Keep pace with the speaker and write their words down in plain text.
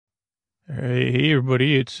Hey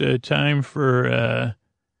everybody, it's time for,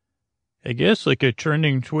 I guess like a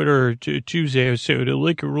trending Twitter Tuesday episode,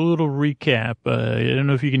 like a little recap. I don't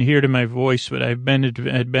know if you can hear it in my voice, but I'd been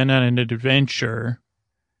on an adventure.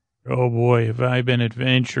 Oh boy, have I been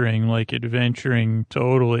adventuring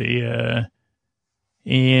totally.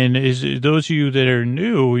 And those of you that are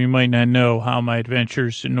new, you might not know how my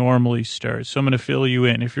adventures normally start. So I'm going to fill you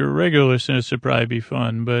in. If you're a regular listener, this would probably be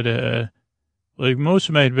fun, but, like most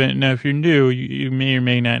of my adventures, now if you're new, you may or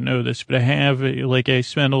may not know this, but I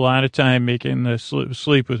spend a lot of time making the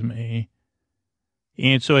sleep with me.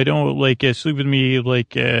 And so I don't sleep with me,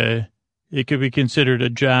 it could be considered a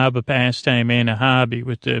job, a pastime, and a hobby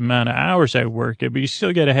with the amount of hours I work at, but you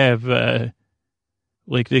still got to have,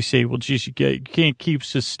 like they say, well, geez, you can't keep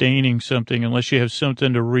sustaining something unless you have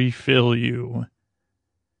something to refill you.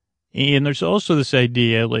 And there's also this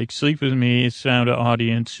idea, like Sleep With Me, it's found an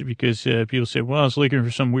audience because people say, well, I was looking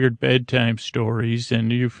for some weird bedtime stories and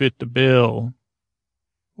you fit the bill.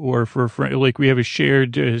 Or like we have a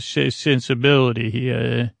shared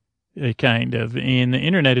sensibility, kind of. And the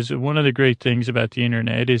internet is one of the great things about the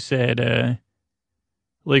internet is that,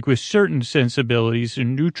 like with certain sensibilities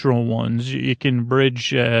and neutral ones, it can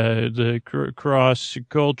bridge the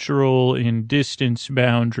cross-cultural and distance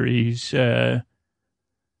boundaries,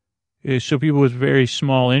 so people with very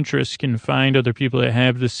small interests can find other people that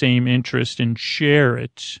have the same interest and share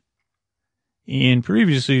it. And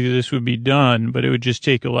previously this would be done, but it would just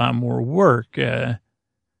take a lot more work. And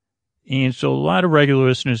so a lot of regular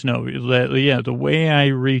listeners know that, yeah, the way I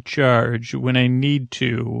recharge when I need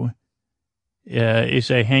to, is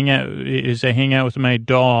I hang out with my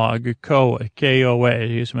dog, Koa,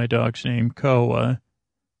 K-O-A is my dog's name, Koa.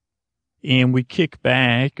 And we kick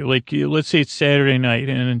back, like, let's say it's Saturday night,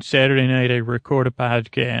 and on Saturday night I record a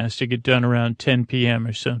podcast. I get done around 10 p.m.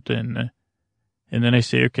 or something. And then I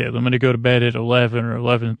say, okay, I'm going to go to bed at 11 or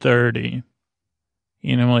 11:30.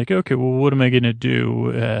 And I'm like, okay, well, what am I going to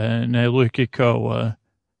do? And I look at Koa.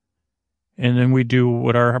 And then we do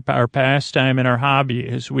what our pastime and our hobby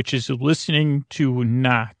is, which is listening to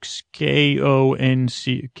knocks,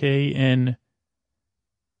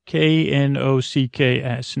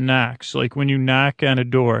 Knocks, knocks. Like when you knock on a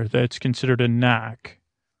door, that's considered a knock.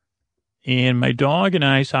 And my dog and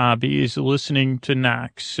I's hobby is listening to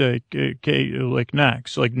knocks, like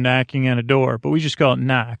knocks, like knocking on a door, but we just call it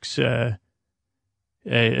knocks. I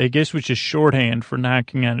guess which is shorthand for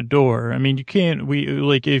knocking on a door. I mean,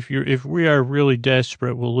 if we are really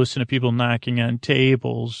desperate, we'll listen to people knocking on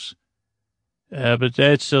tables. But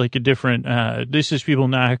that's like a different, this is people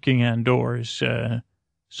knocking on doors.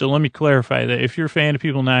 So let me clarify that. If you're a fan of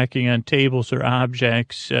people knocking on tables or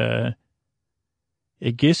objects, I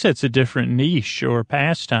guess that's a different niche or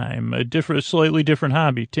pastime, slightly different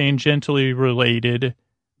hobby, tangentially related,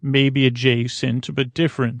 maybe adjacent, but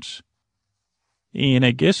different. And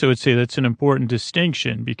I guess I would say that's an important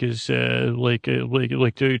distinction because, to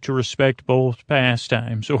respect both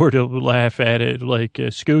pastimes or to laugh at it like,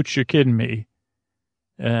 Scooch, you're kidding me.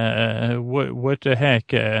 What the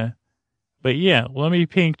heck, But yeah, let me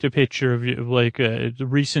paint the picture of the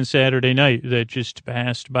recent Saturday night that just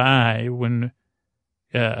passed by when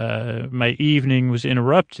my evening was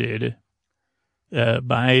interrupted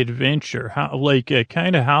by adventure, like a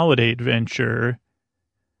kind of holiday adventure,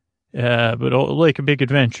 but like a big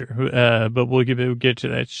adventure. But we'll get to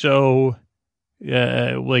that. So,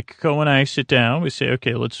 like Ko and I sit down, we say,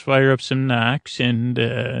 okay, let's fire up some knocks,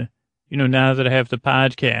 and now that I have the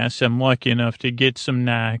podcast, I'm lucky enough to get some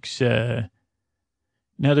knocks.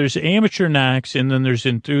 Now there's amateur knocks and then there's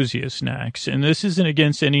enthusiast knocks, and this isn't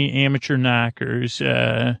against any amateur knockers.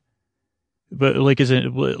 But I guess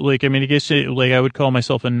I would call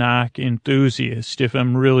myself a knock enthusiast if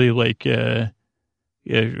I'm really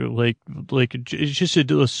it's just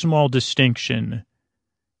a small distinction,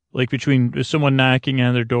 like between someone knocking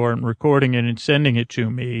on their door and recording it and sending it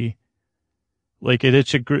to me. Like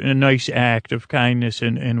it's a nice act of kindness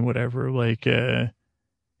and whatever, but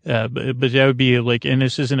that would be and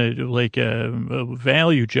this isn't a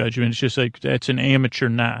value judgment. It's just like, that's an amateur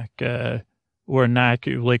knock, or a knock,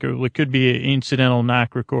 it could be an incidental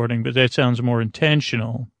knock recording, but that sounds more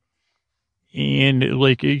intentional. And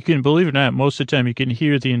you can believe it or not, most of the time you can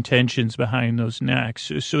hear the intentions behind those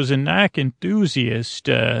knocks. So as a knock enthusiast,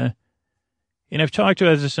 and I've talked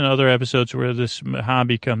about this in other episodes where this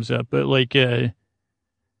hobby comes up, but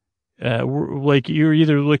you're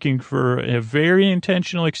either looking for a very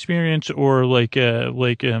intentional experience or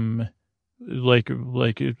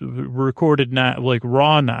recorded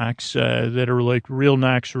raw knocks, that are like real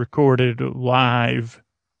knocks recorded live.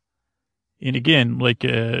 And again, like,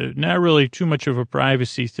 not really too much of a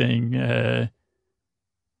privacy thing,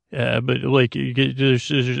 but like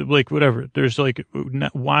there's like whatever. There's like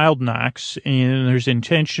wild knocks and there's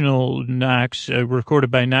intentional knocks recorded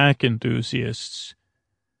by knock enthusiasts.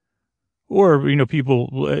 Or,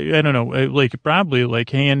 people, I don't know, like probably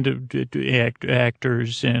like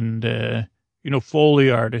actors and, Foley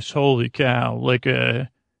artists. Holy cow. Like a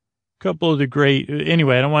couple of the great,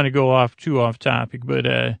 anyway, I don't want to go too off topic,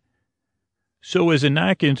 but, so as a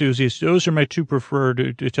knock enthusiast, those are my two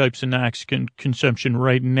preferred types of knocks consumption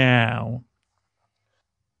right now.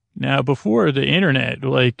 Now, before the internet,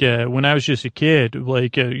 like, when I was just a kid,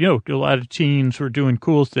 like, a lot of teens were doing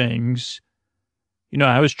cool things.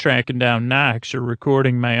 I was tracking down knocks or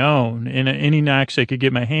recording my own, and any knocks I could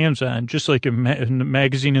get my hands on, just like a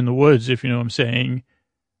magazine in the woods, if you know what I'm saying,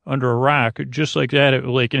 under a rock, just like that,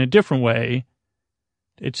 like in a different way.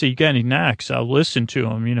 I'd say, you got any knocks? I'll listen to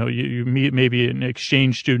them. You meet maybe an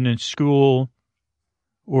exchange student in school,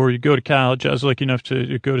 or you go to college. I was lucky enough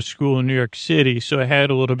to go to school in New York City, so I had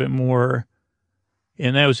a little bit more.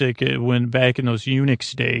 And that was like when back in those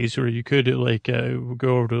Unix days where you could like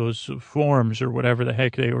go over to those forums or whatever the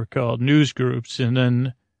heck they were called, news groups. And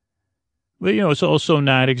then, but it's also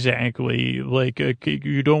not exactly like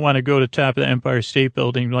you don't want to go to the top of the Empire State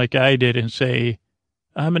Building like I did and say,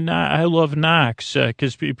 I love Knox,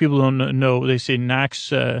 because people don't know. They say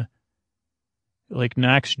Knox, like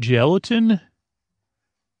Knox gelatin.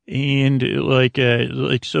 And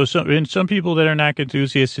so some people that are knock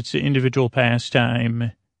enthusiasts, it's an individual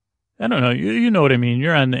pastime. I don't know. You know what I mean?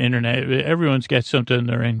 You're on the internet. Everyone's got something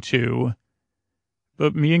they're into.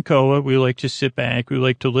 But me and Koa, we like to sit back. We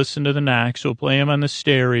like to listen to the knocks. We'll play them on the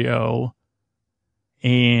stereo.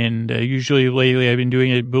 And usually lately I've been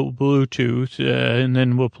doing it Bluetooth. And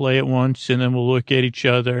then we'll play it once and then we'll look at each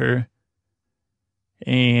other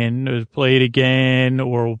and play it again,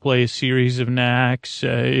 or we'll play a series of knocks.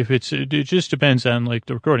 It just depends on like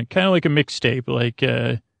the recording, kind of like a mixtape, like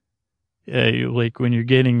when you're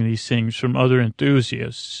getting these things from other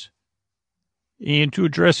enthusiasts. And to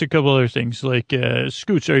address a couple other things, like,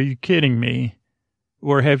 Scoots, are you kidding me?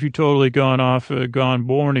 Or have you totally gone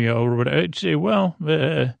Borneo or whatever? I'd say, well,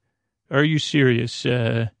 are you serious?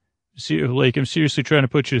 Like, I'm seriously trying to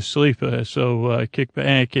put you to sleep, so kick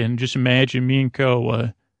back and just imagine me and Co.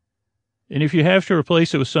 And if you have to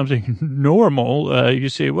replace it with something normal, you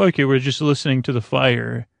say, well, okay, we're just listening to The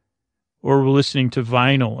Fire, or we're listening to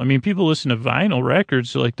vinyl. I mean, people listen to vinyl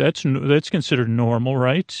records, like that's considered normal,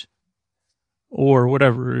 right? Or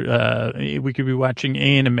whatever, we could be watching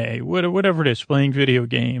anime, whatever it is, playing video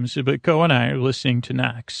games. But Co and I are listening to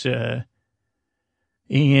Knox,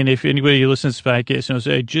 and if anybody listens to this podcast knows,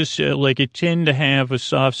 I just I tend to have a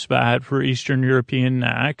soft spot for Eastern European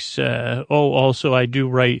knocks. Also, I do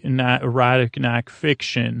write erotic knock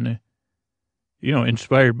fiction,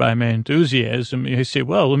 inspired by my enthusiasm. I say,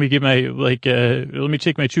 well, let me get let me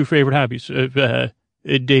take my two favorite hobbies of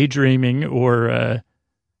daydreaming, or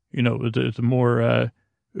the more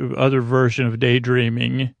other version of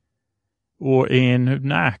daydreaming, and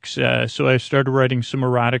knocks. So I started writing some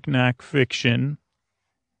erotic knock fiction.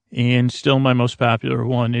 And still my most popular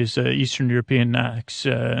one is Eastern European knocks.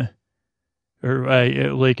 I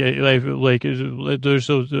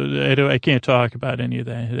can't talk about any of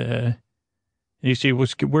that. You see,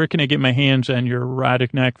 where can I get my hands on your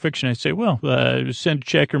erotic knock fiction? I say, well, send a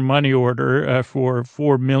check or money order for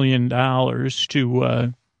 $4 million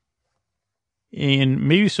to, and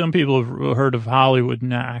maybe some people have heard of Hollywood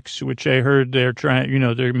knocks, which I heard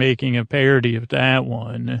they're making a parody of that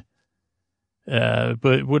one.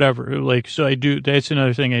 But whatever, so I do, that's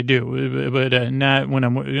another thing I do, but not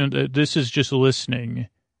when this is just listening.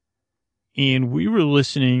 And we were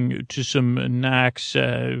listening to some knocks,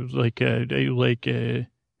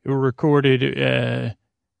 recorded,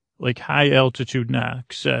 high altitude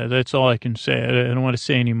knocks. That's all I can say. I don't want to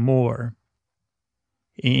say any more.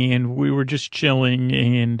 And we were just chilling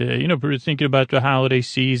and, we were thinking about the holiday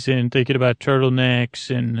season, thinking about turtlenecks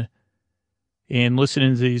and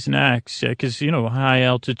listening to these knocks, because, high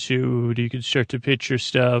altitude, you can start to picture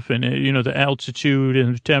stuff, and, the altitude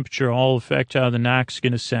and the temperature all affect how the knock's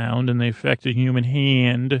going to sound, and they affect the human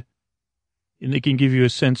hand, and they can give you a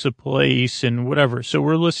sense of place and whatever. So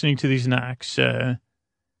we're listening to these knocks. I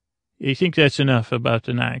think that's enough about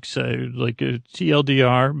the knocks.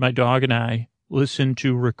 TLDR, my dog and I listen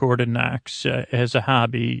to recorded knocks as a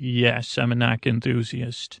hobby. Yes, I'm a knock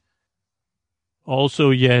enthusiast. Also,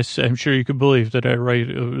 yes, I'm sure you could believe that I write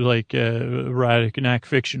erotic knock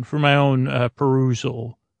fiction for my own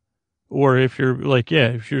perusal. Or if you're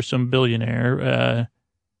if you're some billionaire,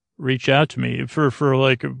 reach out to me for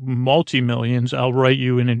like multi-millions. I'll write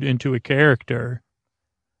you into a character,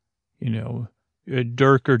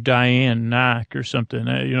 Dirk or Diane Knock or something.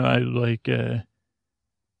 I like,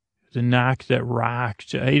 the knock that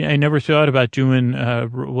rocked. I never thought about doing,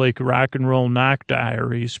 like rock and roll knock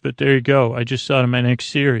diaries, but there you go. I just thought of my next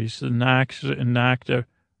series, the knocks and knock the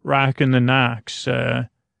rock and the knocks.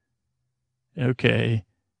 Okay.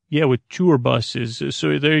 Yeah, with tour buses.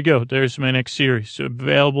 So there you go. There's my next series.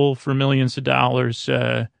 Available for millions of dollars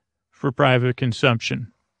for private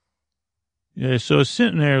consumption. Yeah, so I was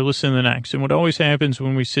sitting there listening to the knocks. And what always happens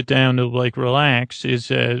when we sit down to, like, relax is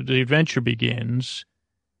the adventure begins.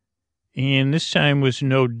 And this time was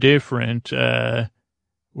no different.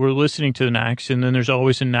 We're listening to the knocks, and then there's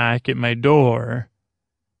always a knock at my door.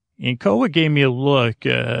 And Koa gave me a look,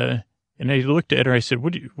 and I looked at her. I said,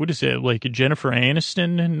 what is that, like a Jennifer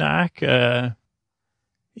Aniston knock? And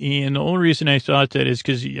the only reason I thought that is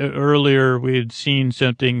because earlier we had seen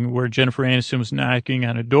something where Jennifer Aniston was knocking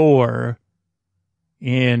on a door.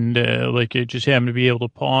 And, like, it just happened to be able to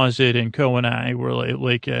pause it. And Ko and I were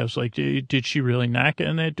like, I was like, did she really knock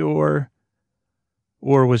on that door?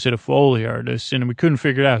 Or was it a Foley artist? And we couldn't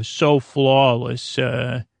figure it out. It was so flawless.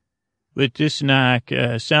 But this knock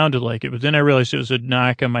sounded like it. But then I realized it was a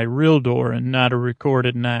knock on my real door and not a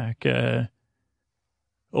recorded knock.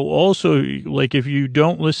 Also, like, if you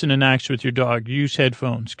don't listen to knocks with your dog, use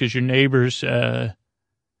headphones because your neighbors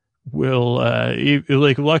will,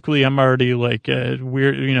 like, luckily I'm already, like,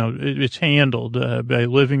 weird, it's handled by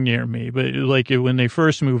living near me. But, like, when they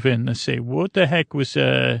first move in, they say, what the heck was,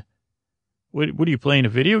 what are you playing, a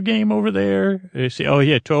video game over there? They say, oh,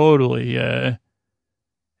 yeah, totally. Yeah,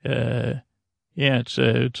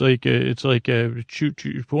 it's like a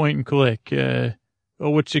shoot, point and click.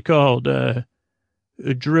 What's it called?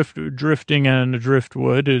 Drifting on the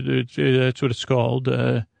driftwood. That's what it's called.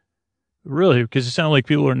 Really, because it sounded like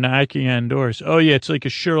people were knocking on doors. Oh yeah, it's like a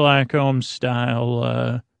Sherlock Holmes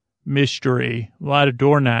style, mystery. A lot of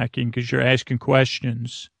door knocking because you're asking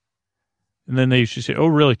questions. And then they used to say, oh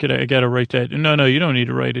really, I gotta write that. No, you don't need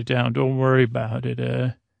to write it down. Don't worry about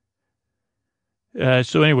it.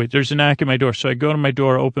 So anyway, there's a knock at my door. So I go to my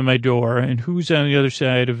door, open my door, and who's on the other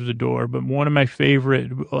side of the door? But one of my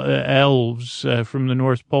favorite elves from the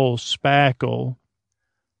North Pole, Spackle.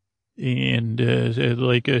 And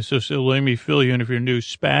so let me fill you in if you're new.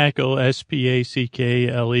 Spackle,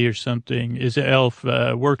 Spackle or something, is an elf,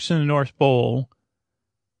 works in the North Pole.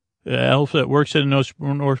 Elf that works in the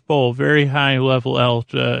North Pole, very high level elf,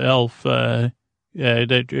 that,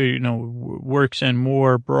 works on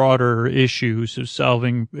more broader issues of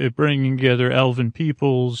solving, bringing together elven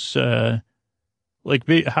peoples, like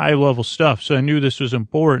big, high level stuff. So I knew this was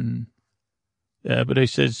important. But I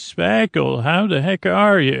said, Spackle, how the heck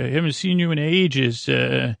are you? I haven't seen you in ages.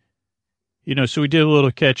 So we did a little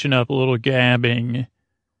catching up, a little gabbing.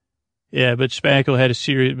 Yeah, but Spackle had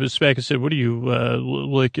but Spackle said, what are you,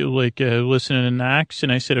 listening to knocks?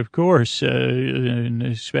 And I said, of course. And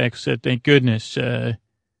Spackle said, thank goodness,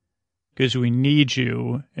 because we need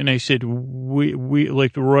you. And I said, we,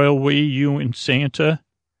 like the royal we, you and Santa.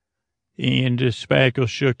 And Spackle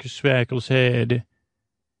shook Spackle's head.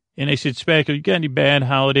 And I said, Spackle, you got any bad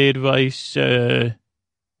holiday advice? And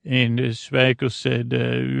Spackle said,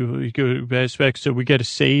 we got to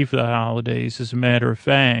save the holidays, as a matter of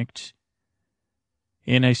fact.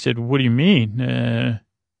 And I said, what do you mean? And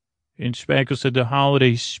Spackle said, the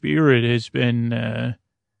holiday spirit has been,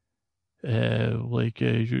 like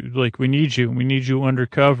we need you. We need you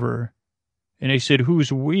undercover. And I said,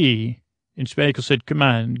 who's we? And Spackle said, come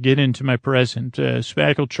on, get into my present.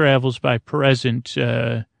 Spackle travels by present,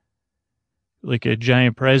 like a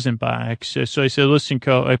giant present box. So I said, listen,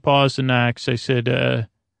 I paused the knocks. I said,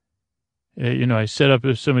 I set up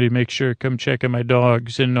somebody to make sure, come check on my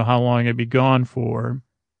dogs. Didn't know how long I'd be gone for.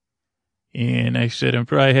 And I said, I'm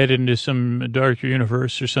probably headed into some darker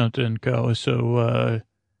universe or something, So,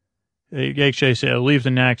 actually, I said, I'll leave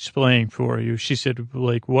the knocks playing for you. She said,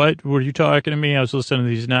 like, what? Were you talking to me? I was listening to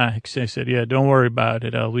these knocks. I said, yeah, don't worry about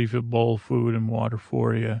it. I'll leave a bowl of food and water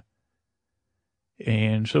for you.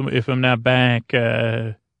 And so if I'm not back,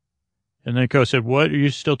 and then Co said, what, are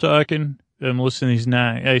you still talking? I'm listening to these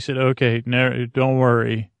knocks. I said, okay, no, don't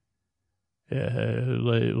worry.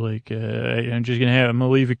 I'm just I'm gonna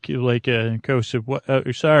leave it, Co said, what,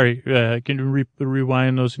 sorry, can you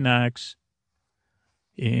rewind those knocks?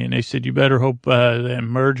 And I said, you better hope, that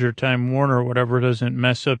merger Time Warner or whatever doesn't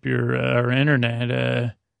mess up our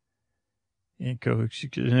internet, and Co,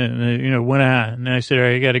 went on. And I said, all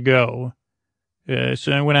right, I gotta go.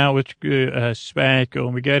 So I went out with Spackle,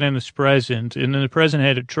 and we got in this present, and then the present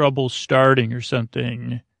had trouble starting or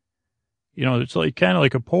something. it's like kind of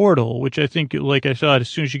like a portal, which I think, like I saw it as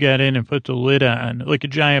soon as you got in and put the lid on, like a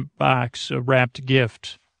giant box, a wrapped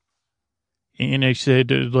gift. And I said,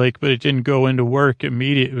 but it didn't go into work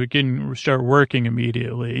immediately. It didn't start working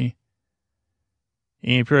immediately.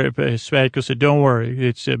 And Spatko said, don't worry,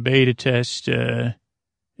 it's a beta test, and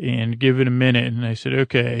give it a minute. And I said,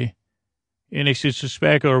 okay. And I said, so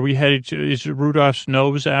Spatko, are we headed to, is Rudolph's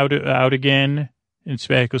nose out again? And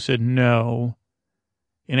Spatko said, no.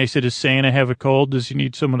 And I said, does Santa have a cold? Does he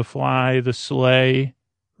need someone to fly the sleigh?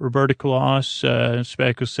 Roberta Claus?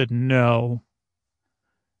 Spatko said, no.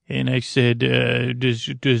 And I said, does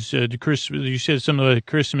the Christmas, you said something about the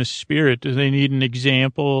Christmas spirit. Do they need an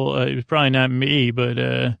example? It was probably not me, but,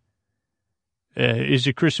 is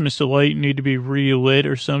the Christmas light need to be relit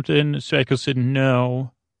or something? Spatko said,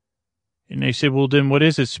 no. And they said, well, then what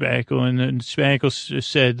is it, Spatko? And then Spatko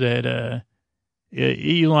said that,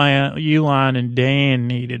 Elon and Dan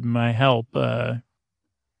needed my help,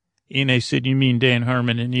 and I said, you mean Dan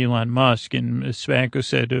Harmon and Elon Musk? And Spatko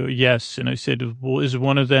said, yes. And I said, well, is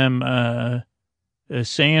one of them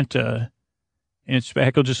Santa? And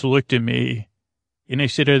Spatko just looked at me. And I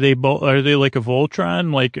said, are they like a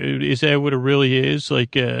Voltron? Like, is that what it really is?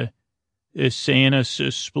 Like, is Santa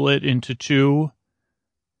split into two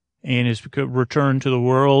and is returned to the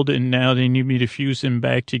world, and now they need me to fuse them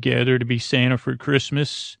back together to be Santa for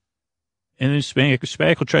Christmas? And then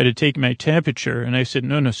Spatko tried to take my temperature, and I said,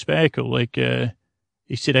 no, Spatko,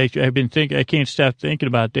 he said, I can't stop thinking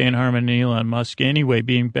about Dan Harmon and Elon Musk anyway,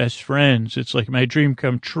 being best friends. It's like my dream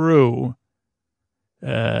come true.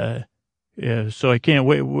 Yeah, so I can't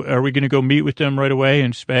wait. Are we going to go meet with them right away?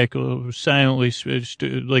 And Spatko silently,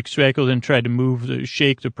 Spatko then tried to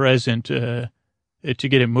shake the present, to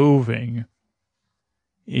get it moving.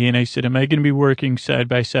 And I said, am I going to be working side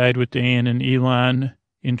by side with Dan and Elon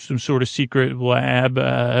in some sort of secret lab,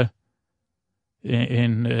 where they're and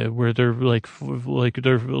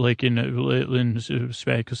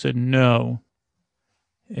Spatko said, no.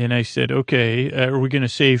 And I said, okay, are we going to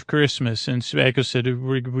save Christmas? And Spatko said,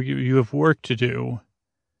 you have work to do.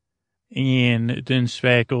 And then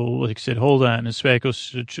Spatko said, hold on. And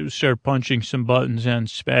Spatko started punching some buttons on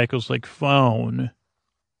Spatko's phone.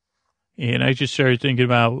 And I just started thinking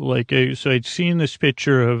about, so I'd seen this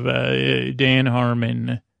picture of Dan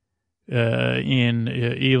Harmon and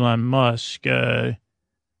Elon Musk a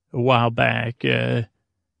while back.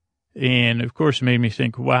 And, of course, it made me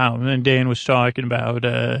think, wow. And then Dan was talking about,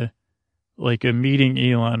 a meeting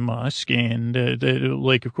Elon Musk. And,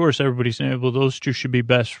 of course, everybody's saying, well, those two should be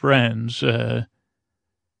best friends. And,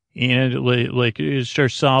 it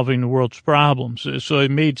starts solving the world's problems. So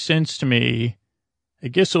it made sense to me. I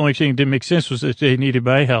guess the only thing that didn't make sense was that they needed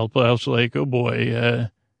my help. I was like, oh boy.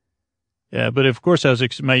 Yeah, but of course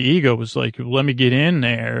my ego was like, let me get in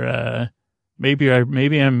there. Maybe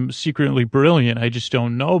I'm secretly brilliant. I just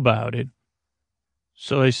don't know about it.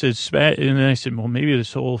 So I said, and then I said, well, maybe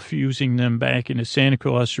this whole fusing them back into Santa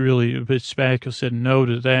Claus really, but Spatko said no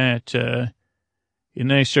to that. And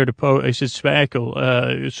then I started, I said,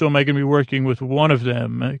 Spatko, so am I going to be working with one of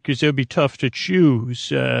them? Because it would be tough to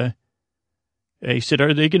choose. I said,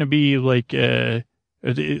 are they going to be I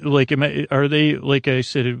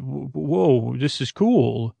said, whoa, this is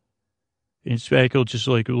cool. And Spatko just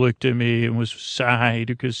looked at me and was sighed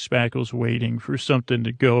because Spatko's waiting for something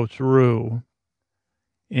to go through.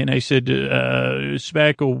 And I said,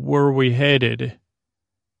 Spatko, where are we headed?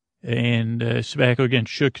 And Spatko again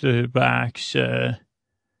shook the box. And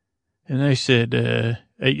I said,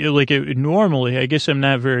 normally, I guess I'm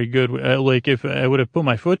not very good. If I would have put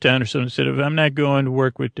my foot down or something, said, if I'm not going to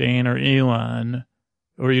work with Dan or Elon,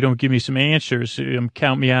 or you don't give me some answers,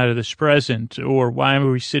 count me out of this present, or why are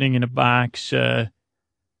we sitting in a box in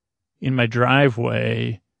my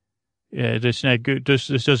driveway? That's not good. This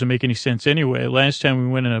doesn't make any sense anyway. Last time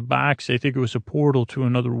we went in a box, I think it was a portal to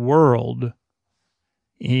another world.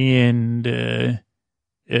 And then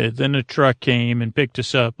a truck came and picked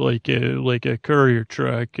us up like a courier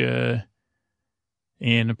truck. And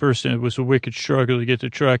the person, it was a wicked struggle to get the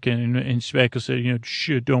truck in. And Spatko said,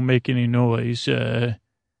 shit, don't make any noise.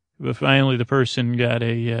 But finally the person got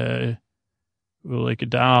a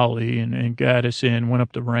dolly and got us in, went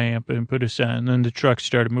up the ramp and put us on. And then the truck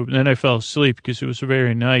started moving. Then I fell asleep because it was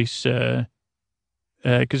very nice.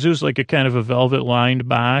 Because it was like a kind of a velvet lined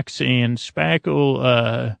box, and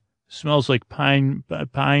Spatko, smells like pine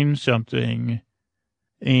something.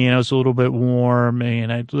 And I was a little bit warm,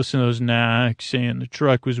 and I'd listen to those knocks, and the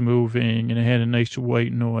truck was moving, and it had a nice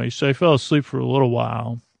white noise. So I fell asleep for a little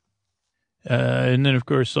while. And then, of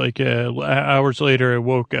course, hours later, I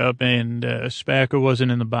woke up and Spackle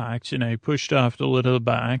wasn't in the box, and I pushed off the lid of the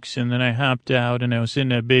box, and then I hopped out, and I was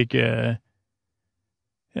in a big,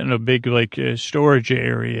 storage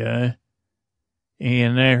area,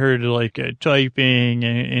 and I heard typing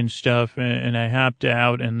and stuff, and I hopped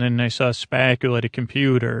out, and then I saw Spackle at a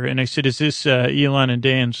computer, and I said, "Is this Elon and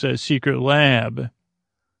Dan's secret lab?"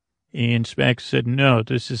 And Spackle said, "No,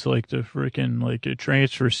 this is like the freaking a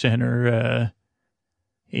transfer center."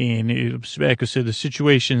 And Spackle said, "The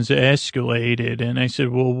situation's escalated." And I said,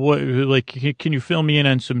 "Well, what, can you fill me in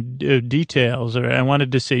on some details?" Or I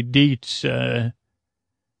wanted to say deets.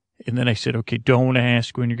 And then I said, "Okay, don't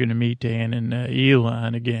ask when you're going to meet Dan and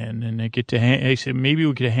Elon again." And I said, "Maybe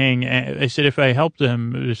we could hang." I said, "If I help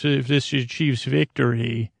them, if this achieves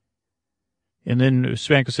victory." And then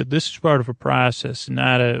Spackle said, "This is part of a process,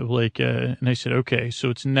 not and I said, "Okay,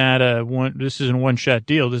 so it's not this isn't a one-shot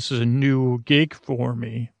deal. This is a new gig for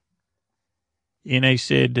me." And I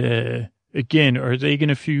said, again, are they going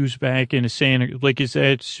to fuse back into Santa? Is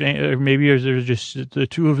that, or maybe are there just the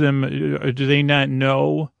two of them? Or do they not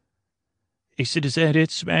know? I said, "Is that it,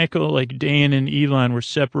 Spackle? Dan and Elon were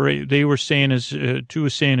separated. They were Santa's, two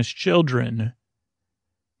of Santa's children.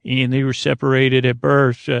 And they were separated at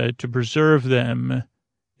birth to preserve them.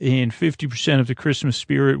 And 50% of the Christmas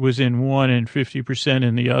spirit was in one and 50%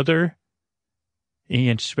 in the other."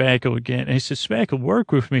 And Spackle again. I said, "Spackle,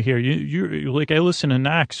 work with me here. You I listen to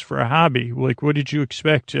Knox for a hobby. What did you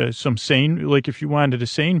expect? Some sane, if you wanted a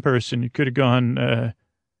sane person, you could have gone, I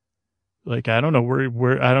don't know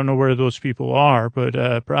where, I don't know where those people are, but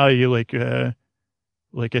probably at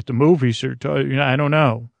the movies or, I don't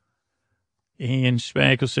know." And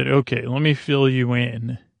Spackle said, "Okay, let me fill you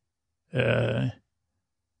in."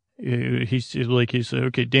 He said,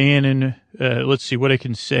 "Okay, Dan, and let's see what I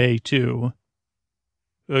can say too."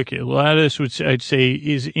 Okay, a lot of this I'd say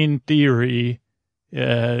is in theory,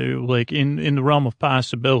 in the realm of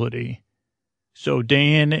possibility. So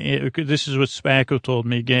Dan, this is what Spackle told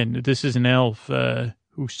me again. This is an elf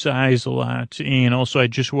who sighs a lot, and also I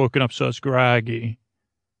just woken up, so I was groggy.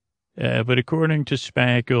 But according to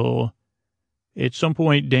Spackle, at some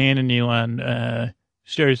point, Dan and Elon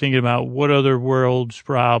started thinking about what other world's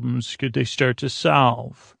problems could they start to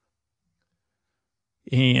solve.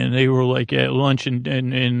 And they were at lunch and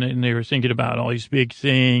they were thinking about all these big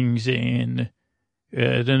things. And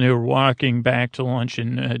then they were walking back to lunch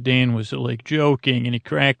and Dan was joking and he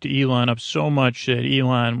cracked Elon up so much that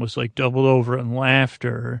Elon was doubled over in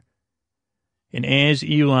laughter. And as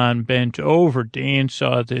Elon bent over, Dan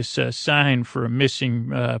saw this sign for a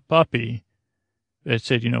missing puppy. That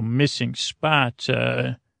said, missing spot,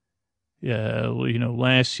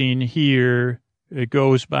 last seen here, it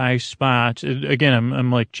goes by spot. Again,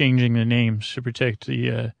 I'm changing the names to protect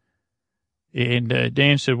the, and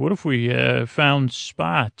Dan said, "What if we found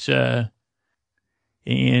Spot?"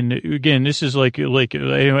 And again, this is I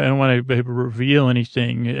don't want to reveal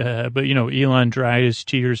anything, but Elon dried his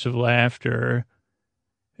tears of laughter.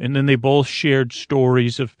 And then they both shared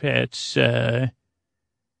stories of pets,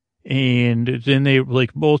 and then they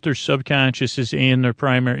both their subconsciouses and their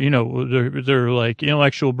primary, their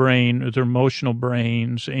intellectual brain, their emotional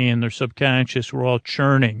brains and their subconscious were all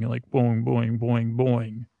churning boing, boing, boing,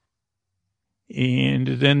 boing. And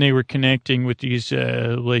then they were connecting with these,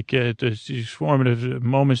 these formative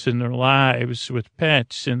moments in their lives with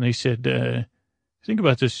pets. And they said, think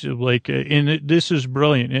about this, and this is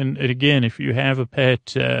brilliant. And again, if you have a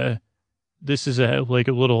pet, this is a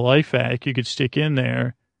little life hack you could stick in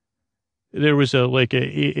there. There was a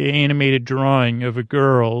animated drawing of a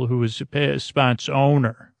girl who was Spot's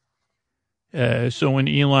owner. So when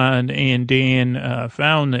Elon and Dan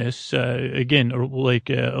found this, again,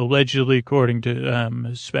 allegedly according to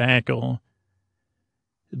Spackle,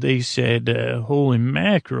 they said, "Holy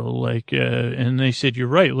mackerel!" And they said, "You're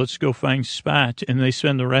right. Let's go find Spot." And they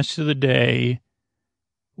spend the rest of the day.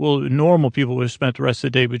 Well, normal people would have spent the rest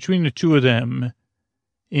of the day between the two of them.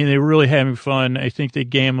 And they were really having fun. I think they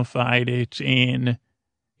gamified it. And,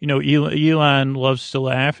 Elon loves to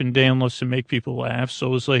laugh and Dan loves to make people laugh. So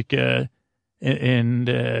it was they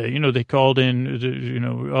called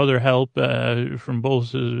in, other help from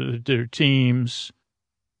both their teams.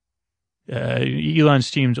 Elon's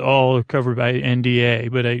team's all covered by NDA,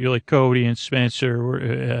 but Cody and Spencer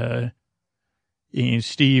were, and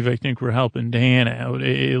Steve, I think, were helping Dan out.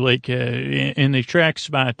 And they tracked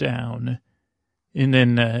Spot down. And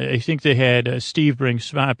then I think they had Steve bring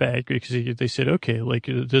Spot back because they said, "Okay,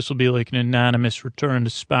 this will be an anonymous return to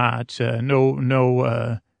Spot. No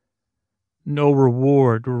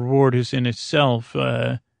reward. Reward is in itself.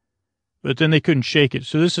 but then they couldn't shake it.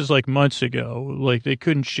 So this is like months ago. Like they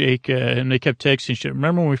couldn't shake, and they kept texting shit.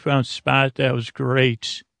 Remember when we found Spot? That was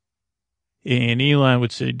great. And Elon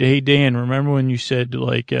would say, hey, Dan, remember when you said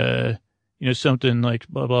like, something like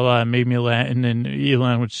blah, blah, blah, made me laugh. And then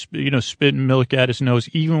Elon would, spit milk out his nose,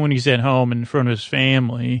 even when he's at home in front of his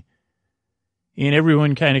family. And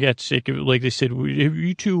everyone kind of got sick of it. Like they said,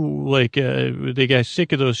 you two, like, they got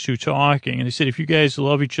sick of those two talking. And they said, if you guys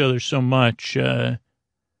love each other so much, why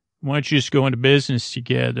don't you just go into business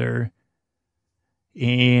together?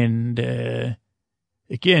 And,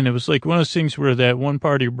 again, it was like one of those things where that one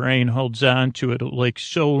part of your brain holds on to it like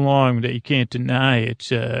so long that you can't deny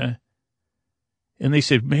it. And they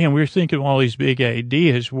said, man, we were thinking of all these big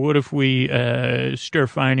ideas. What if we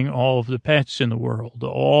start finding all of the pets in the world,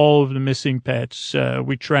 all of the missing pets?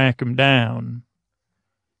 We track them down.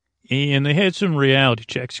 And they had some reality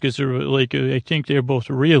checks because they were like, I think they're both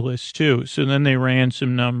realists too. So then they ran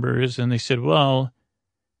some numbers and they said, well,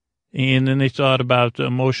 and then they thought about the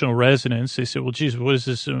emotional resonance. They said, well, geez, what is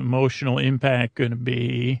this emotional impact going to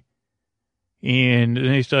be? And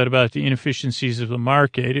then they thought about the inefficiencies of the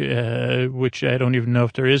market, which I don't even know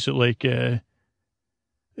if there is.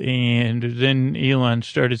 And then Elon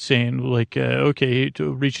started saying, like, okay,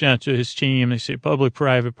 reaching out to his team. They say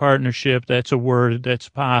public-private partnership. That's a word that's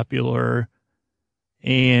popular.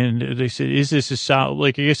 And they said, is this a solid,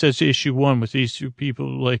 like, I guess that's issue one with these two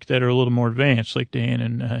people, like, that are a little more advanced, like Dan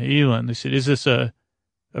and Elon. They said, is this a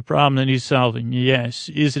problem that needs solving? Yes.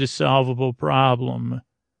 Is it a solvable problem?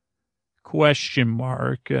 Question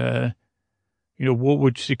mark. What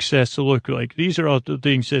would success look like? These are all the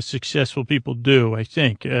things that successful people do, I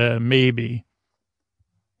think, maybe.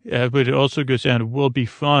 But it also goes down to will be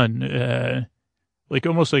fun, like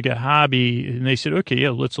almost like a hobby. And they said, okay,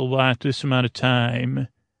 yeah, let's allot this amount of time.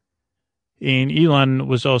 And Elon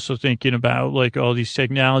was also thinking about like all these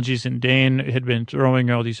technologies, and Dan had been throwing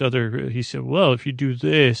all these other, he said, well, if you do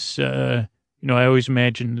this, I always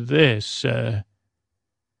imagined this,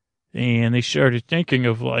 and they started thinking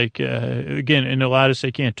of like, again, and a lot of this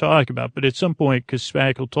I can't talk about, but at some point, because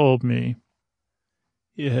Spackle told me,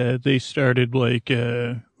 they started like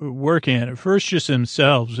working at it first just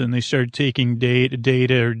themselves, and they started taking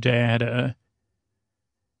data.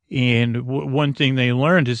 And one thing they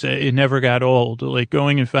learned is that it never got old. Like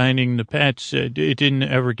going and finding the pets, it didn't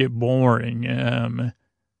ever get boring.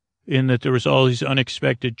 In that there was all these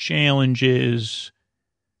unexpected challenges.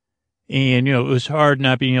 And, it was hard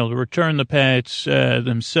not being able to return the pets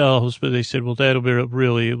themselves, but they said, well, that'll be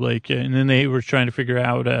really like, and then they were trying to figure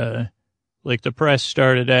out, like the press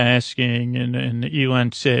started asking, and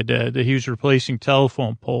Elon said that he was replacing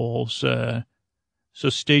telephone poles. So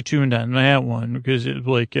stay tuned on that one, because it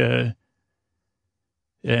like, and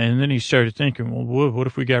then he started thinking, well, what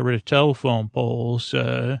if we got rid of telephone poles?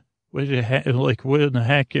 What in the heck,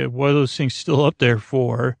 what are those things still up there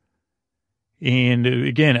for? And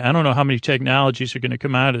again, I don't know how many technologies are going to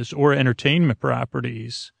come out of this, or entertainment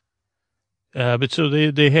properties. But so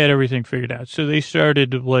they had everything figured out. So they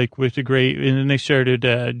started like with and then they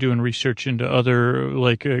started doing research into other,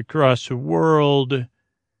 like across the world,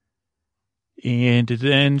 and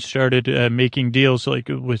then started making deals like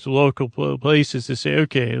with local places to say,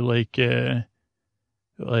 okay,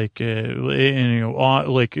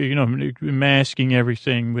 masking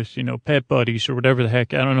everything with, pet buddies or whatever the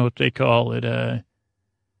heck. I don't know what they call it. And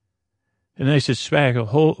they said,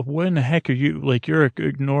 Spackle, what in the heck are you, like, you're a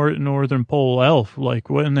Northern Pole elf. Like,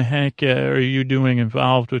 what in the heck are you doing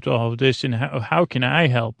involved with all of this? And how can I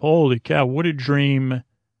help? Holy cow, what a dream.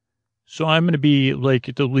 So I'm going to be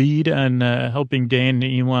like the lead on helping Dan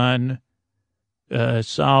and Elon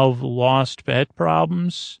solve lost pet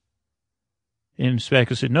problems. And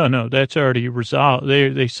Spackle said, no, that's already resolved.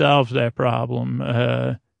 They solved that problem.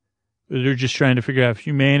 They're just trying to figure out if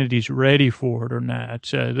humanity's ready for it or not.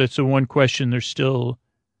 That's the one question they're still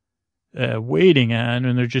waiting on,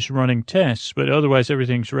 and they're just running tests. But otherwise,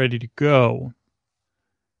 everything's ready to go.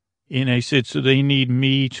 And I said, so they need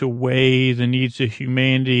me to weigh the needs of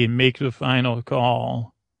humanity and make the final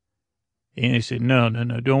call. And they said, no,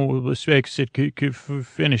 don't. Spackle said, could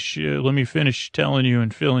finish. Let me finish telling you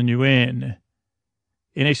and filling you in.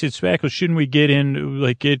 And I said, Spackle, shouldn't we get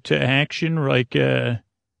to action?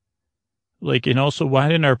 And also,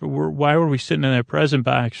 why were we sitting in that present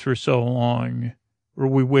box for so long? Were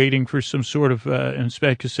we waiting for some sort of, and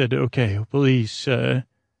Spackle said, okay, police. And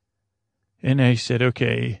I said,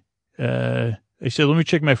 okay. I said, let me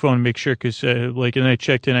check my phone and make sure, because, and I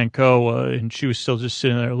checked in on Koa, and she was still just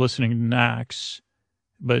sitting there listening to Knox.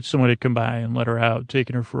 But someone had come by and let her out,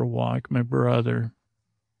 taking her for a walk, my brother.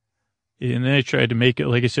 And then I tried to make it,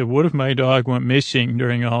 like I said, what if my dog went missing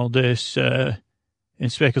during all this? And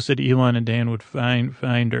Speckle said Elon and Dan would find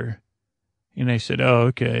her. And I said, oh,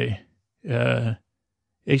 okay. They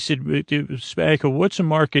said, Speckle, what's a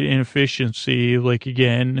market inefficiency? Like,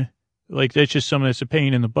 again, like that's just something that's a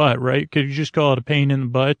pain in the butt, right? Could you just call it a pain in the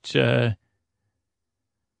butt? And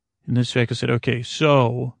then Speckle said, okay,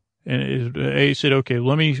 so, and I said, okay,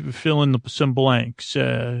 let me fill in some blanks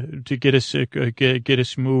to get us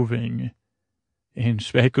moving. And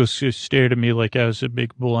Speckle stared at me like I was a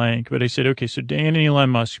big blank. But I said, okay, so Dan and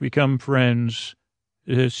Elon Musk become friends,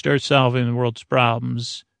 start solving the world's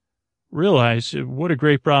problems, realize what a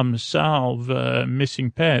great problem to solve,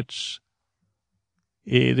 missing pets.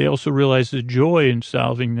 They also realize the joy in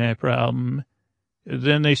solving that problem.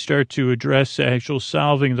 Then they start to address actual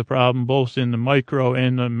solving the problem, both in the micro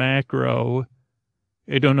and the macro.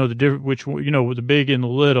 I don't know the difference, which, the big and the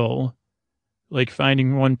little, like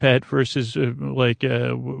finding one pet versus all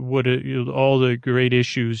the great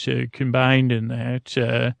issues combined in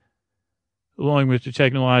that, along with the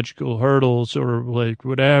technological hurdles or like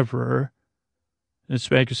whatever. And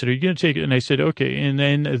Speckle said, are you going to take it? And I said, okay. And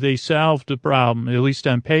then they solved the problem, at least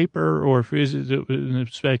on paper, or and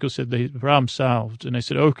Speckle said the problem solved. And I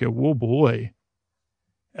said, okay, whoa, boy.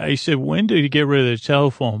 I said, when did you get rid of the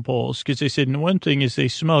telephone poles? Because they said, one thing is they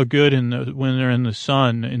smell good when they're in the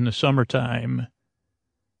sun in the summertime.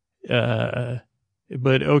 But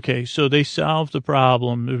okay, so they solved the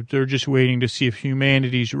problem. They're just waiting to see if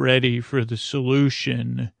humanity's ready for the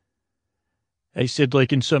solution. I said,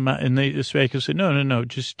 like in some, and the Speckle said, no,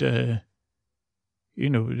 just, I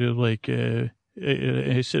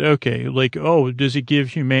said, okay, like, oh, does it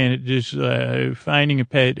give humanity, finding a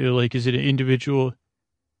pet, like, is it an individual?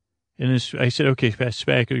 And I said, okay,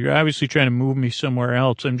 Speckle, you're obviously trying to move me somewhere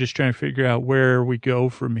else. I'm just trying to figure out where we go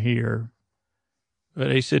from here.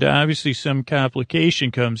 But I said, obviously some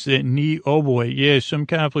complication comes that some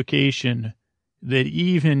complication that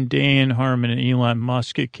even Dan Harmon and Elon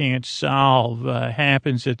Musk can't solve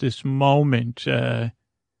happens at this moment. It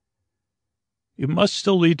must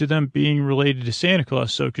still lead to them being related to Santa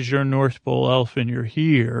Claus, so because you're a North Pole elf and you're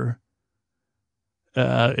here.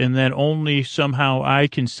 And then only somehow I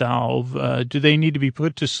can solve. Do they need to be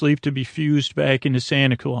put to sleep to be fused back into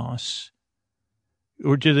Santa Claus?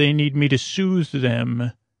 Or do they need me to soothe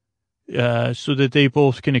them so that they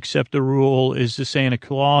both can accept the rule as the Santa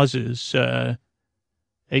Clauses?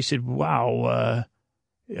 I said, wow.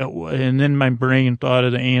 And then my brain thought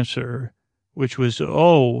of the answer, which was,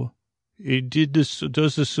 does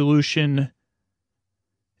the solution.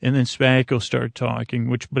 And then Speckle started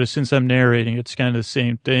talking, but since I'm narrating, it's kind of the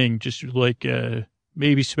same thing, just like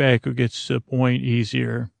maybe Speckle gets a point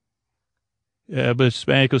easier. But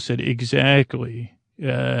Speckle said, exactly.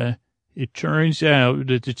 It turns out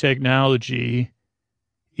that the technology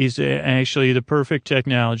is actually the perfect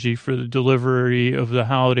technology for the delivery of the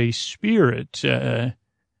holiday spirit and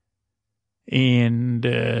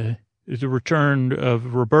the return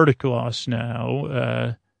of Roberta Claus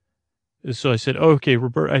now. So I said, okay,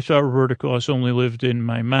 I thought Roberta Claus only lived in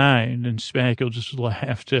my mind. And Speckle just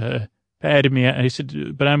laughed, patted me. I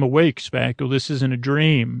said, but I'm awake, Speckle. This isn't a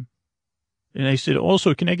dream. And I said,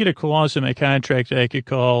 also, can I get a clause in my contract that I could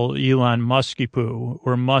call Elon Muskie Poo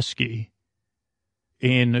or Muskie?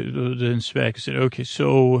 And then Speckle said, okay,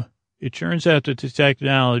 so it turns out that the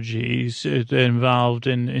technologies that involved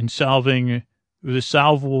in solving the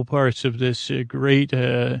solvable parts of this great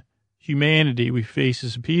humanity we face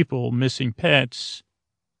as people, missing pets,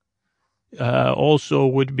 also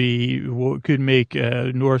would be what could make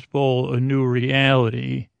North Pole a new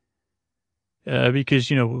reality.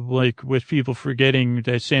 Because, like with people forgetting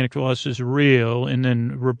that Santa Claus is real and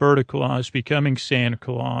then Roberta Claus becoming Santa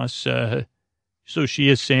Claus, so she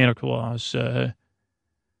is Santa Claus.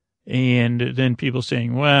 And then people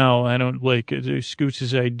saying, well, I don't like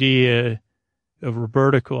Scoots' idea of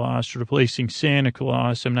Roberta Claus replacing Santa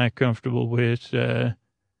Claus. I'm not comfortable with. And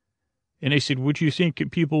I said, would you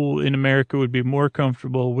think people in America would be more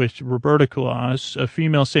comfortable with Roberta Claus, a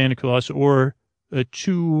female Santa Claus, or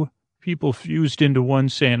two people fused into one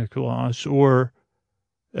Santa Claus, or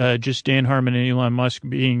just Dan Harmon and Elon Musk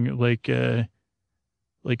being like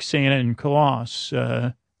Santa and Claus?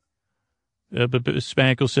 But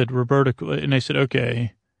Speckle said Roberta, and I said,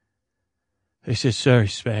 okay. I said, sorry,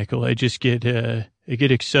 Speckle. I just get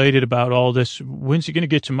excited about all this. When's it going to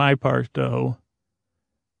get to my part, though?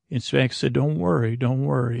 And Speckle said, don't worry.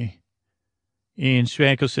 And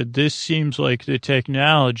Speckle said, this seems like the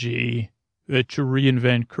technology to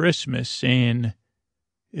reinvent Christmas and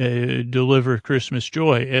deliver Christmas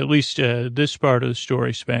joy. At least this part of the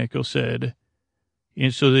story, Speckle said.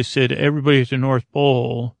 And so they said everybody at the North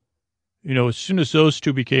Pole, you know, as soon as those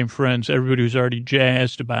two became friends, everybody was already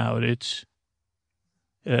jazzed about it,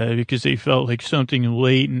 because they felt like something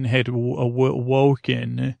latent had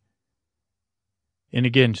awoken. And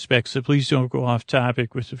again, Speck said, please don't go off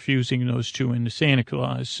topic with fusing those two into Santa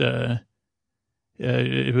Claus.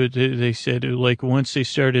 They said, like, once they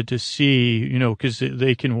started to see, you know, because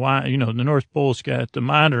they can watch, you know, the North Pole's got the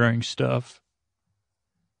monitoring stuff.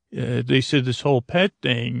 They said this whole pet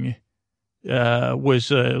thing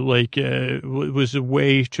was was a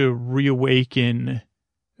way to reawaken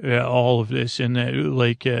all of this, and that,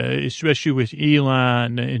 like, especially with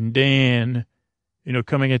Elon and Dan, you know,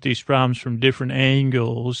 coming at these problems from different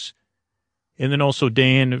angles. And then also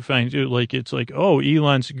Dan finds it like, it's like, oh,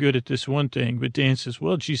 Elon's good at this one thing. But Dan says,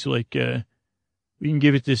 well, geez, like, we can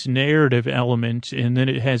give it this narrative element, and then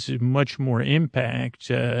it has much more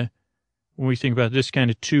impact when we think about this kind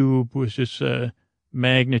of tube with this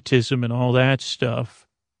magnetism and all that stuff.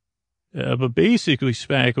 But basically,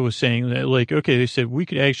 Spackle was saying that, like, okay, they said we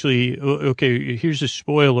could actually, okay, here's a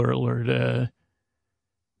spoiler alert,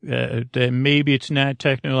 that maybe it's not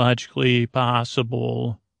technologically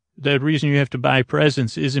possible. The reason you have to buy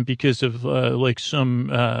presents isn't because of, like,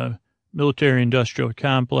 some military industrial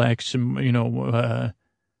complex, you know,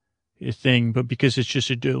 thing, but because it's just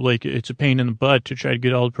it's a pain in the butt to try to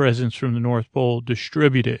get all the presents from the North Pole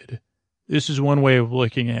distributed. This is one way of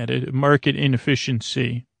looking at it, market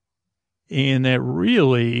inefficiency. And that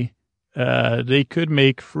really, they could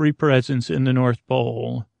make free presents in the North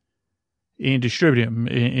Pole and distribute them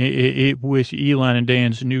with Elon and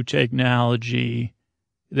Dan's new technology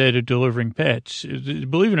that are delivering pets.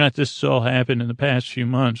 Believe it or not, this has all happened in the past few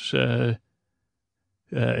months.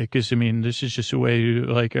 Because, I mean, this is just the way,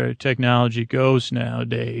 like, our technology goes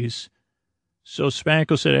nowadays. So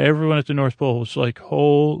Spackle said everyone at the North Pole was like,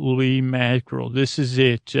 holy mackerel, this is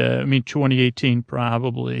it. 2018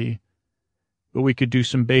 probably. But we could do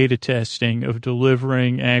some beta testing of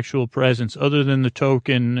delivering actual presents other than the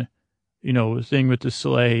token, you know, thing with the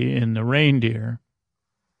sleigh and the reindeer.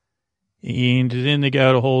 And then they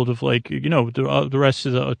got a hold of, like, you know, the rest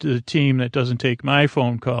of the team that doesn't take my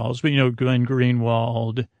phone calls, but, you know, Glenn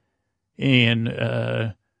Greenwald and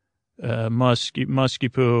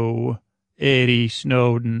Muskie Poo, Eddie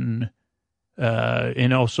Snowden,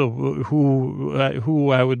 and also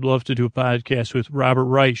who I would love to do a podcast with, Robert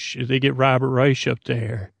Reich. They get Robert Reich up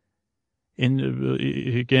there. And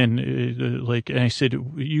again, like, and I said,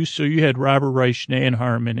 you had Robert Reich, Dan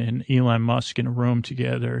Harmon, and Elon Musk in a room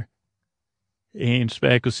together. And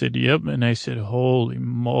Spackle said, yep. And I said, holy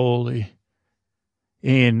moly.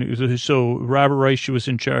 And so Robert Reich was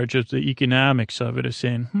in charge of the economics of it, of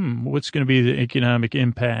saying, what's going to be the economic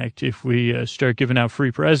impact if we start giving out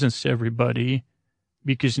free presents to everybody?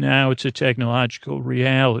 Because now it's a technological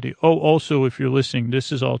reality. Oh, also, if you're listening,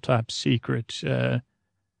 this is all top secret. But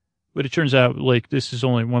it turns out, like, this is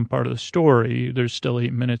only one part of the story. There's still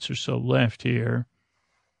 8 minutes or so left here.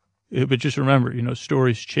 But just remember, you know,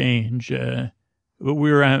 stories change.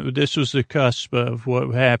 But this was the cusp of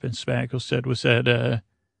what happened, Spackle said, was that,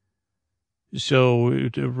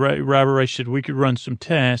 Robert Reich said we could run some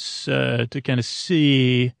tests to kind of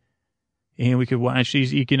see, and we could watch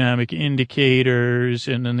these economic indicators.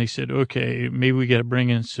 And then they said, okay, maybe we got to bring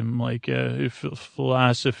in some, like,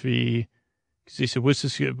 philosophy. Because they said, what's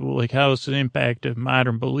this, like, how is the impact of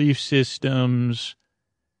modern belief systems?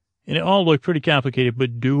 And it all looked pretty complicated,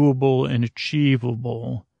 but doable and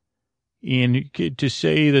achievable. And to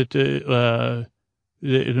say that the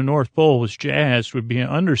North Pole was jazzed would be an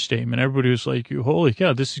understatement. Everybody was like, holy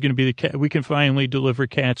cow, this is going to be the cat. We can finally deliver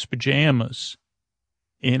cats' pajamas.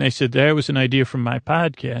 And I said, that was an idea from my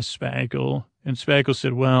podcast, Spackle. And Spackle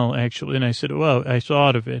said, well, actually, and I said, well, I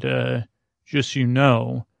thought of it, just so you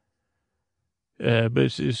know.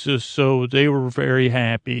 But so they were very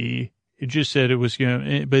happy. It just said it was going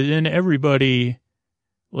to, but then everybody,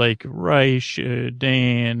 like Reich,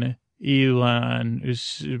 Dan, Elon,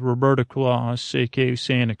 Roberta Claus, a.k.a.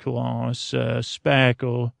 Santa Claus,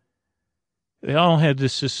 Spackle, they all had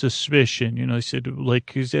this suspicion, you know, they said, like,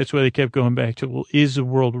 because that's why they kept going back to, well, is the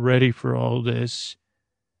world ready for all this?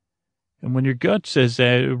 And when your gut says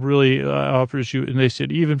that, it really offers you, and they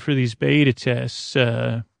said, even for these beta tests,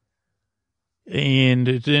 and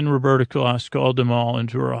then Roberta Claus called them all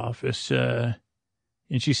into her office, and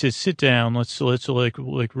she said, sit down, let's like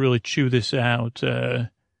really chew this out,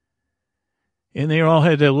 and they all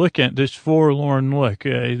had that look at this forlorn look.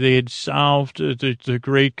 They had solved the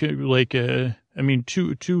great, like,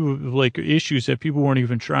 two like issues that people weren't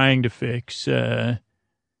even trying to fix. And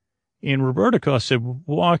Roberta Claus said,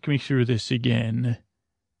 walk me through this again.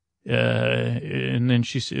 And then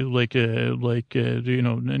she said, and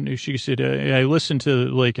she said, I listened to,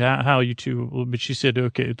 like, how you two, but she said,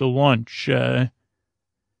 okay, the lunch, and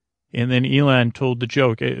then Elon told the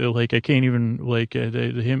joke, like, I can't even, like,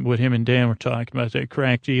 what him and Dan were talking about, that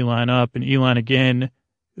cracked Elon up, and Elon again,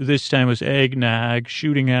 this time was eggnog,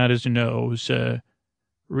 shooting out his nose,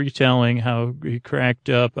 retelling how he cracked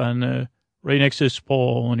up on right next to this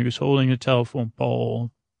pole, and he was holding a telephone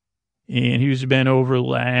pole, and he was bent over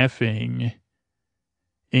laughing,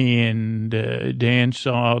 and Dan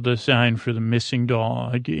saw the sign for the missing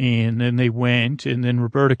dog, and then they went, and then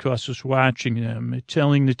Roberta Claus was watching them,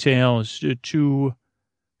 telling the tales, two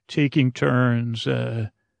taking turns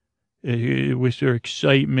with their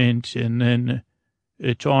excitement, and then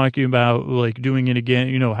talking about, like, doing it again,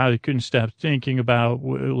 you know, how they couldn't stop thinking about,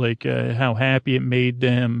 like, how happy it made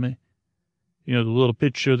them. You know, the little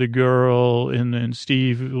picture of the girl, and then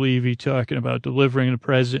Steve Levy talking about delivering the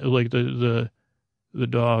present, like the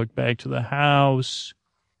dog back to the house.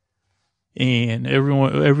 And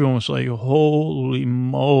everyone was like, holy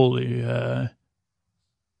moly. And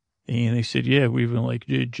they said, yeah, we've been like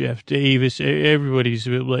Jeff Davis, everybody's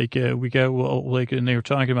like, we got, well, like, and they were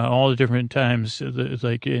talking about all the different times,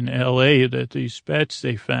 like in LA, that these pets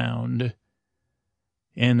they found.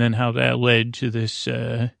 And then how that led to this,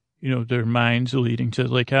 their minds leading to,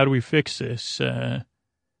 like, how do we fix this?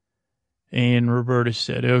 And Roberta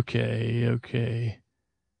said, okay.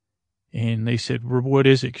 And they said, what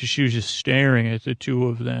is it? Because she was just staring at the two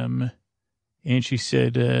of them. And she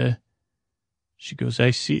said, she goes,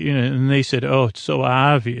 I see, and they said, oh, it's so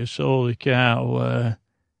obvious. Holy cow.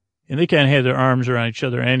 And they kind of had their arms around each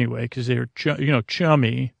other anyway, because they were,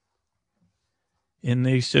 chummy. And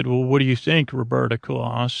they said, well, what do you think, Roberta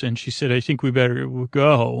Claus? And she said, I think we better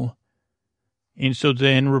go. And so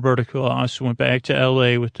then Roberta Claus went back to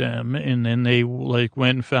L.A. with them, and then they, like,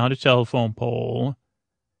 went and found a telephone pole.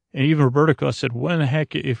 And even Roberta Claus said, what in the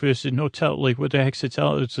heck, if it's no what the heck's it's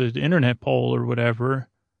an internet pole or whatever.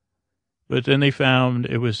 But then they found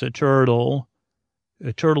it was a turtle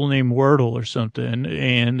named Wordle or something,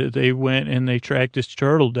 and they went and they tracked this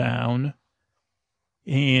turtle down.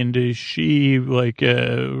 And she, like,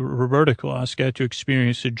 Roberta Claus, got to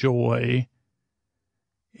experience the joy.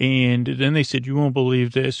 And then they said, you won't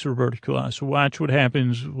believe this, Roberta Claus. Watch what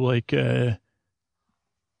happens, like,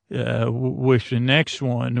 with the next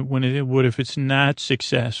one, what if it's not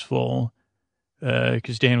successful?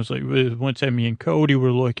 Because Dan was like, one time me and Cody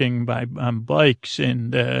were looking on bikes,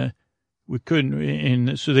 and we couldn't,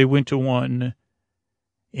 and so they went to one,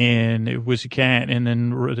 and it was a cat, and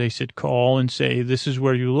then they said, call and say, this is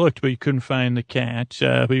where you looked, but you couldn't find the cat,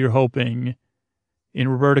 but you're hoping.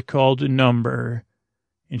 And Roberta called a number,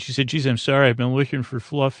 and she said, geez, I'm sorry, I've been looking for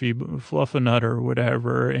Fluffernutter or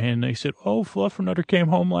whatever. And they said, oh, Fluffernutter came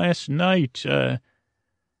home last night. And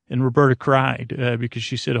Roberta cried because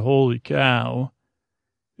she said, holy cow.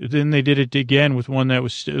 Then they did it again with one that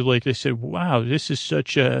was like, they said, wow, this is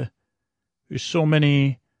there's so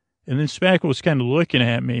many. And then Spackle was kind of looking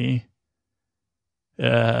at me.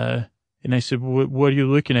 And I said, what are you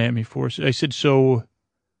looking at me for? I said,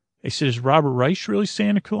 is Robert Reich really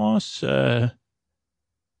Santa Claus?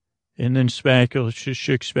 And then Spackle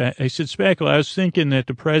shook Spackle. I said, Spackle, I was thinking that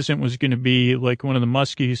the present was going to be like one of the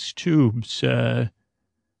Muskie's tubes,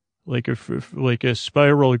 like a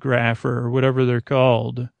spirograph or whatever they're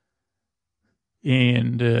called.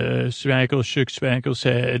 And Spackle shook Spackle's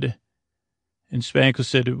head. And Spackle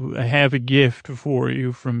said, I have a gift for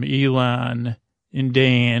you from Elon and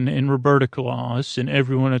Dan and Roberta Claus and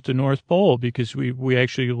everyone at the North Pole, because we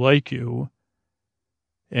actually like you.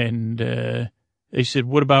 And they said,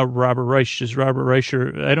 what about Robert Reich? Does Robert Reich,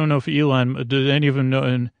 I don't know if Elon, does any of them know?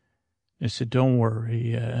 And I said, don't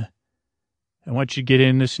worry. I want you to get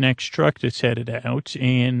in this next truck that's headed out.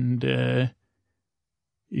 And and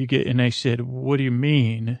I said, what do you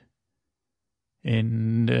mean?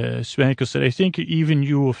 And Spankle said, I think even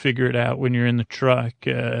you will figure it out when you're in the truck,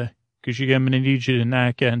 because I'm going to need you to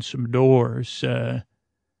knock on some doors.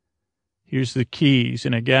 Here's the keys.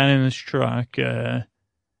 And I got in this truck, and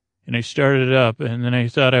I started it up, and then I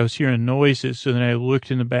thought I was hearing noises, so then I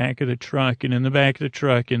looked in the back of the truck, and in the back of the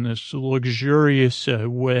truck, in this luxurious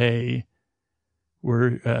way,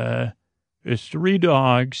 were there's 3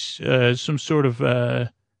 dogs, some sort of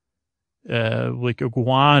like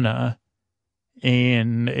iguana,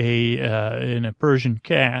 and a Persian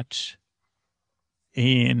cat.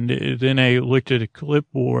 And then I looked at a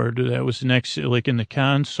clipboard that was next, like in the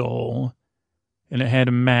console, and it had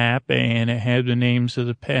a map, and it had the names of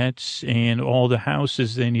the pets and all the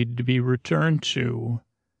houses they needed to be returned to.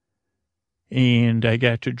 And I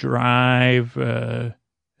got to drive,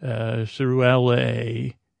 through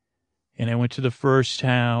L.A., and I went to the first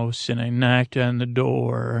house, and I knocked on the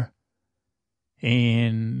door,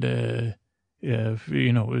 and, to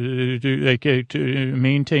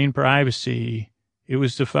maintain privacy, it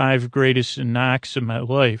was the 5 greatest knocks of my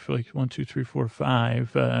life, like 1, 2, 3, 4,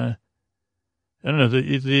 5. I don't know,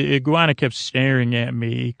 the iguana kept staring at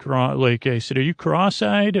me, like I said, "Are you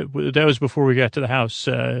cross-eyed?" That was before we got to the house,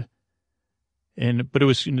 but it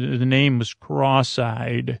was, the name was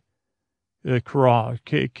Cross-Eyed. Like,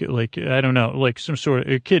 I don't know, like some sort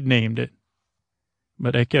of, a kid named it.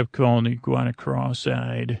 But I kept calling the iguana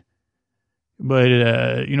Cross-Eyed. But,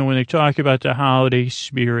 when they talk about the holiday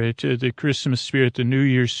spirit, the Christmas spirit, the New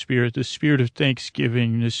Year's spirit, the spirit of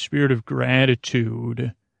Thanksgiving, the spirit of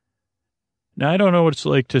gratitude. Now, I don't know what it's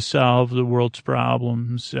like to solve the world's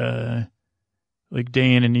problems, like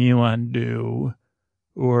Dan and Elon do.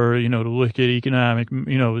 Or, to look at economic,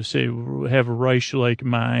 say, have a Reich-like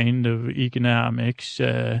mind of economics,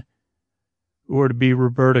 or to be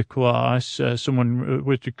Roberta Claus, someone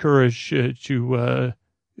with the courage to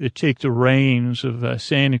take the reins of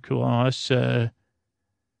Santa Claus.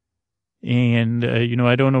 And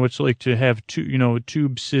I don't know what it's like to have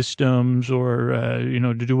tube systems or,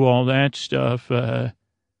 to do all that stuff. What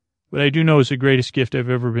I do know is the greatest gift I've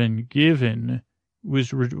ever been given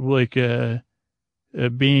was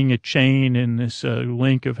being a chain in this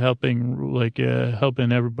link of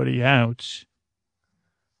helping everybody out.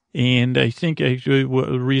 And I think the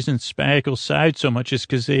reason Spackle sighed so much is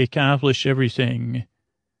because they accomplished everything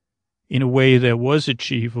in a way that was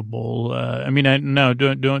achievable.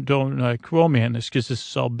 Don't quote me on this because this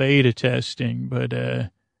is all beta testing, but,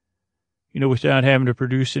 without having to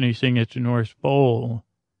produce anything at the North Pole,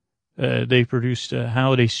 they produced a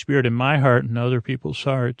holiday spirit in my heart and other people's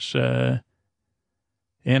hearts.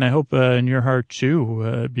 And I hope in your heart,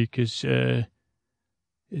 too, because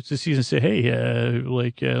it's the season to say, hey,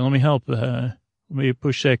 let me help. Let me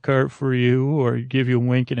push that cart for you, or give you a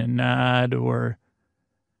wink and a nod, or,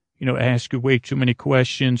 ask you way too many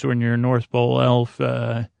questions when you're a North Pole elf,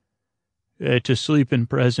 to sleep in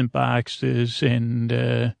present boxes, and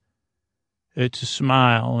to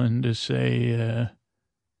smile and to say,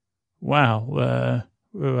 wow,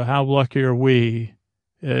 how lucky are we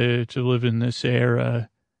to live in this era.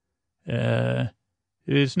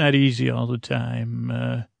 It's not easy all the time,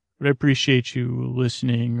 but I appreciate you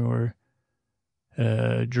listening or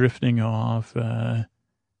drifting off,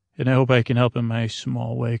 and I hope I can help in my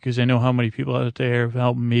small way, because I know how many people out there have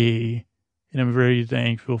helped me, and I'm very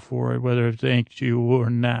thankful for it, whether I've thanked you or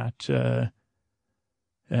not.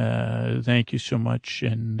 Thank you so much,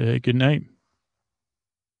 and good night.